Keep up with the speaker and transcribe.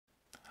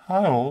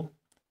Hi all!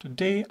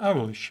 Today I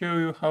will show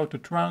you how to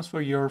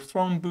transfer your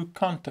phone book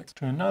contacts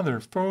to another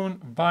phone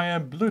via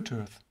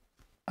Bluetooth.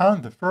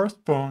 On the first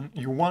phone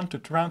you want to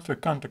transfer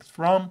contacts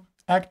from,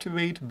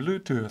 activate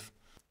Bluetooth.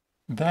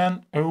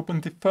 Then open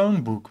the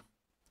phone book.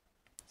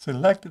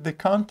 Select the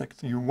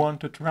contacts you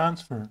want to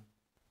transfer.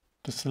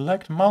 To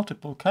select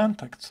multiple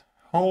contacts,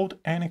 hold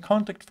any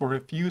contact for a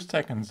few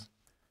seconds.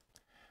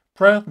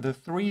 Press the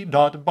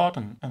three-dot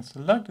button and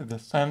select the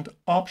Send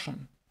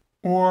option.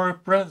 Or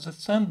press the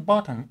Send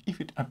button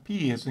if it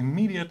appears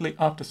immediately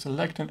after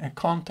selecting a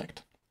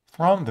contact.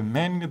 From the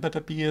menu that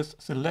appears,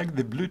 select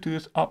the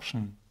Bluetooth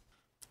option.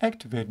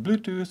 Activate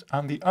Bluetooth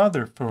on the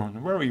other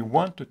phone where you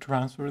want to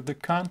transfer the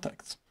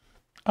contacts.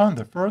 On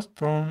the first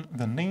phone,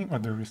 the name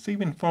of the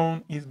receiving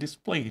phone is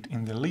displayed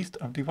in the list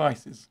of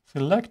devices.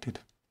 Select it.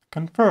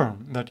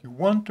 Confirm that you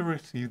want to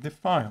receive the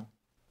file.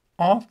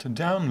 After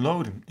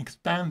downloading,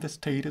 expand the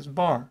status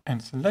bar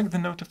and select the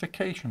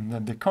notification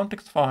that the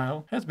contacts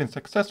file has been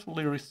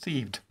successfully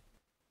received.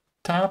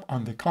 Tap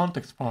on the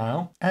contacts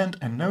file and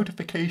a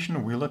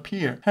notification will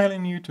appear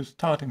telling you to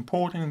start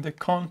importing the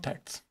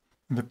contacts.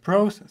 The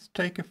process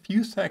takes a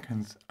few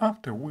seconds,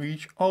 after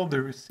which all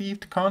the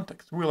received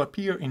contacts will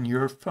appear in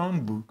your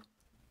phone book.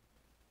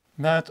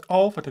 That's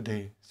all for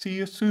today. See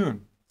you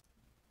soon!